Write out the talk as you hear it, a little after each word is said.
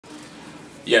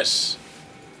Yes,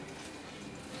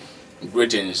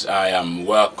 greetings. I am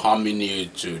welcoming you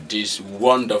to this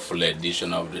wonderful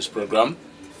edition of this program.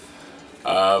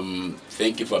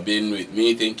 Thank you for being with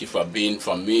me. Thank you for being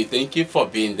for me. Thank you for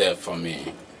being there for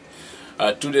me.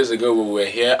 2 days ago we were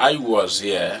here, I was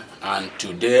here, and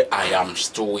today I am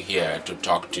still here to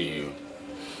talk to you.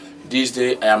 This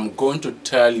day I am going to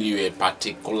tell you a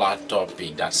particular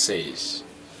topic that says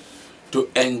to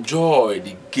enjoy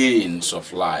the gains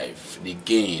of life, the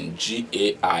gain,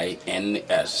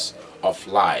 G-A-I-N-S, of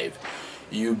life.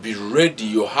 You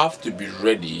have to be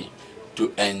ready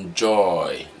to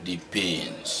enjoy the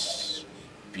pains,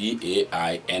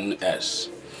 P-A-I-N-S.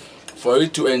 For you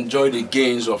to enjoy the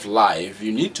gains of life,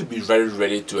 you need to be very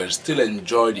ready to still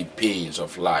enjoy the pains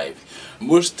of life.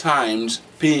 Most times,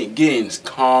 gains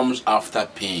comes after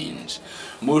pains.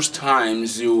 Most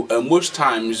times you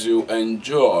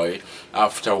enjoy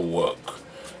after work.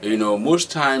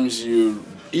 Most times you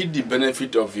eat the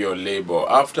benefit of your labor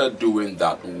after doing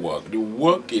that work. The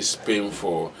work is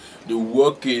painful. The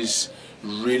work is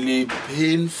really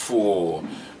painful,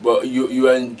 but you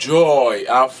enjoy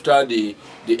after the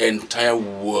entire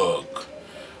work.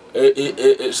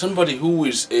 Somebody who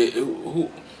is a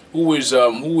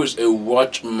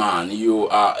watchman, you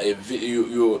are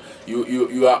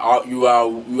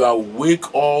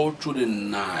awake all through the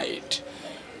night.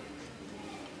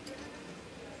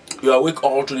 You are awake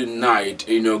all through the night,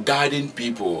 guarding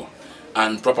people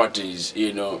and properties.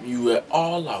 You are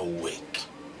all awake.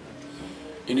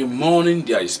 In the morning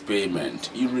there is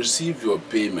payment. You receive your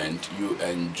payment, you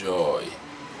enjoy.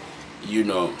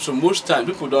 So most times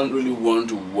people don't really want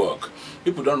to work.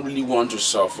 People don't really want to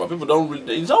suffer.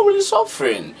 It's not really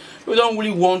suffering. People don't really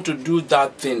want to do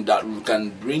that thing that can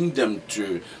bring them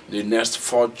to the next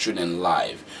fortune in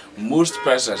life. Most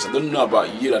persons, I don't know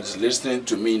about you that is listening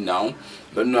to me now,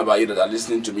 I don't know about you that are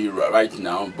listening to me right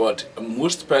now, but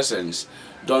most persons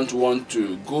don't want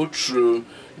to go through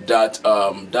that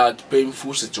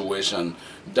painful situation,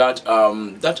 that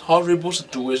horrible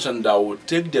situation that will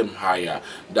take them higher,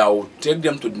 that will take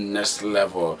them to the next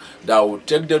level, that will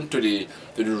take them to the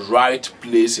right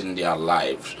place in their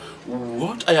lives.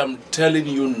 What I am telling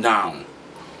you now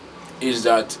is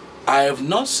that I have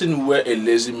not seen where a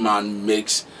lazy man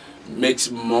makes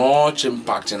much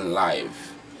impact in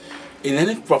life. In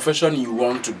any profession you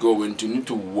want to go into, you need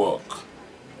to work.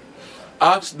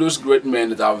 Ask those great men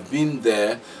that have been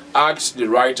there, ask the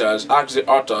writers, ask the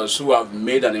authors who have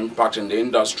made an impact in the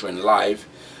industry in life,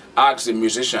 ask the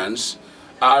musicians,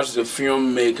 ask the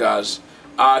filmmakers,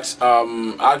 ask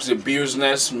the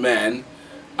businessmen,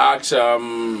 ask so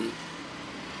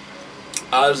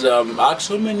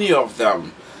many of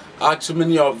them. Ask so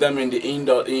many of them in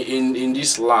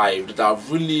this life that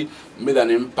have really made an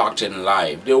impact in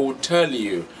life. They will tell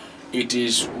you it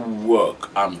is work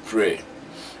and pray.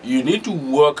 You need to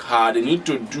work hard. You need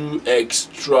to do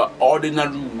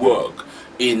extraordinary work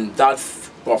in that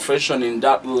profession, in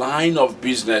that line of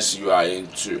business you are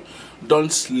into.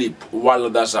 Don't sleep while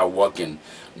others are working,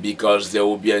 because they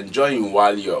will be enjoying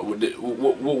while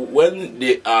when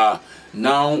they are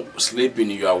now sleeping,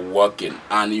 you are working,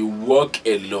 and you work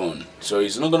alone, so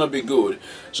it's not going to be good.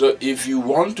 So if you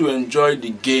want to enjoy the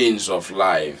gains of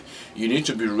life, you need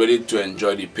to be ready to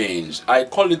enjoy the pains. I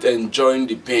call it enjoying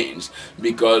the pains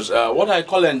because what I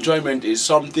call enjoyment is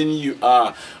something you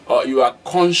are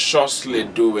consciously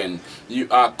doing. You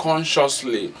are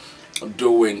consciously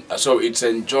doing, so it's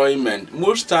enjoyment.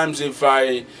 Most times, let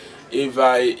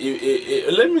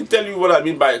me tell you what I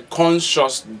mean by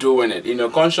conscious doing it.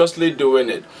 Consciously doing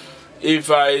it.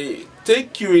 If I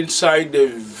take you inside a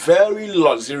very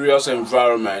luxurious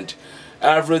environment,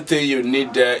 everything you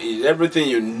need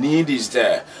is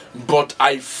there, but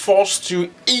I forced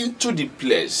you into the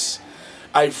place.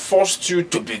 I forced you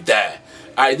to be there.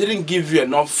 I didn't give you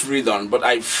enough freedom, but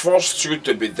I forced you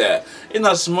to be there. In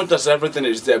as much as everything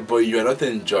is there, but you are not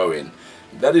enjoying.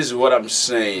 That is what I'm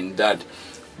saying.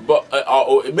 But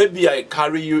maybe I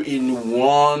carry you in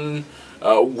one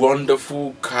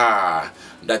wonderful car,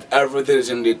 that everything is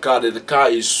in the car, that the car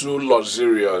is so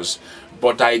luxurious,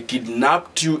 but I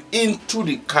kidnapped you into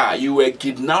the car. You were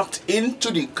kidnapped into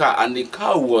the car, and the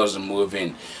car was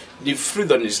moving. The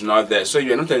freedom is not there, so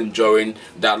you're not enjoying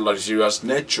that luxurious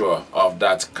nature of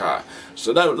that car.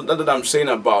 So that's what I'm saying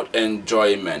about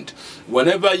enjoyment.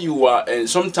 Whenever you are, and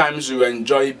sometimes you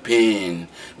enjoy pain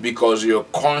because you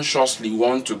consciously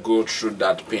want to go through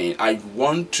that pain. I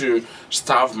want to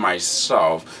starve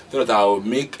myself so that I will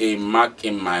make a mark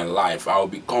in my life. I will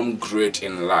become great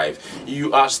in life.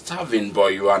 You are starving,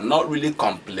 but you are not really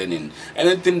complaining.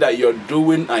 Anything that you're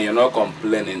doing and you're not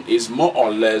complaining is more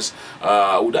or less,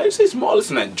 would I it's more or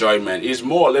less an enjoyment. It's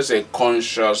more or less a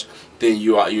conscious thing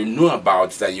you know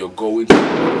about that you're going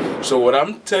through. So what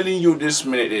I'm telling you this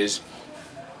minute is,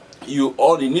 you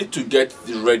only need to get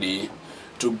ready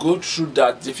to go through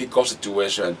that difficult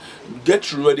situation.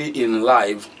 Get ready in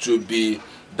life to be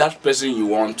that person you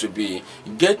want to be.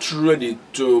 Get ready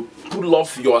to pull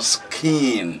off your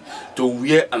skin to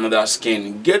wear another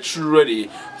skin. Get ready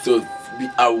to be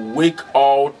awake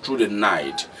all through the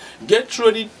night. Get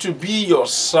ready to be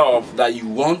yourself that you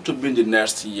want to be in the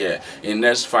next year, in the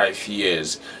next 5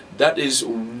 years. That is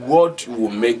what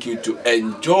will make you to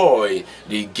enjoy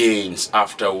the gains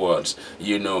afterwards.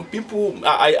 You know, people,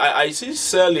 I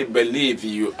sincerely believe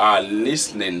you are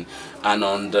listening and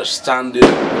understanding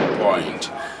the point.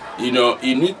 You know,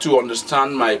 you need to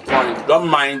understand my point. Don't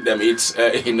mind them. It's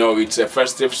you know, it's a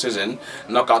festive season.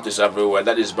 Knockout is everywhere.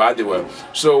 That is by the way.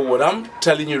 So what I'm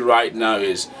telling you right now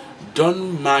is,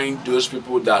 don't mind those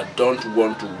people that don't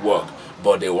want to work,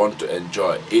 but they want to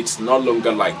enjoy. It's no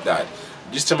longer like that.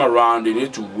 This time around, you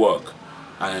need to work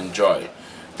and enjoy.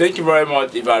 Thank you very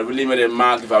much. If I really made a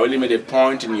mark, if I really made a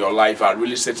point in your life, I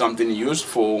really said something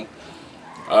useful,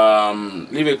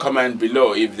 leave a comment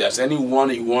below. If there's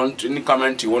anyone you want, any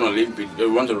comment you want to leave,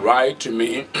 you want to write to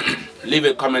me, leave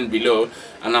a comment below,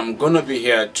 and I'm gonna be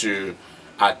here to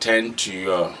attend to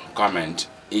your comment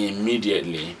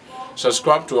immediately.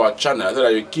 Subscribe to our channel so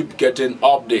that you keep getting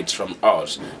updates from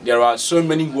us. There are so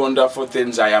many wonderful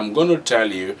things I am going to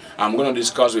tell you, I'm going to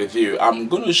discuss with you, I'm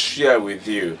going to share with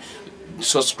you.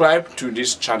 Subscribe to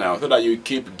this channel so that you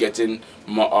keep getting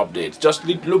more updates. Just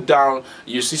look down,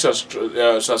 you see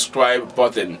subscribe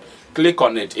button, click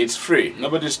on it. It's free,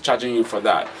 nobody's charging you for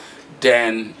that.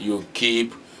 Then you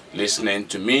keep listening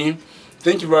to me.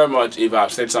 Thank you very much if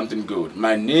I've said something good.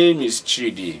 My name is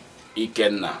Chidi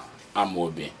Ikenna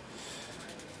Amobi.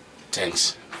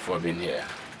 Thanks for being here.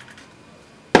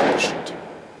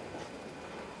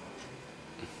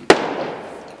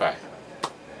 Bye.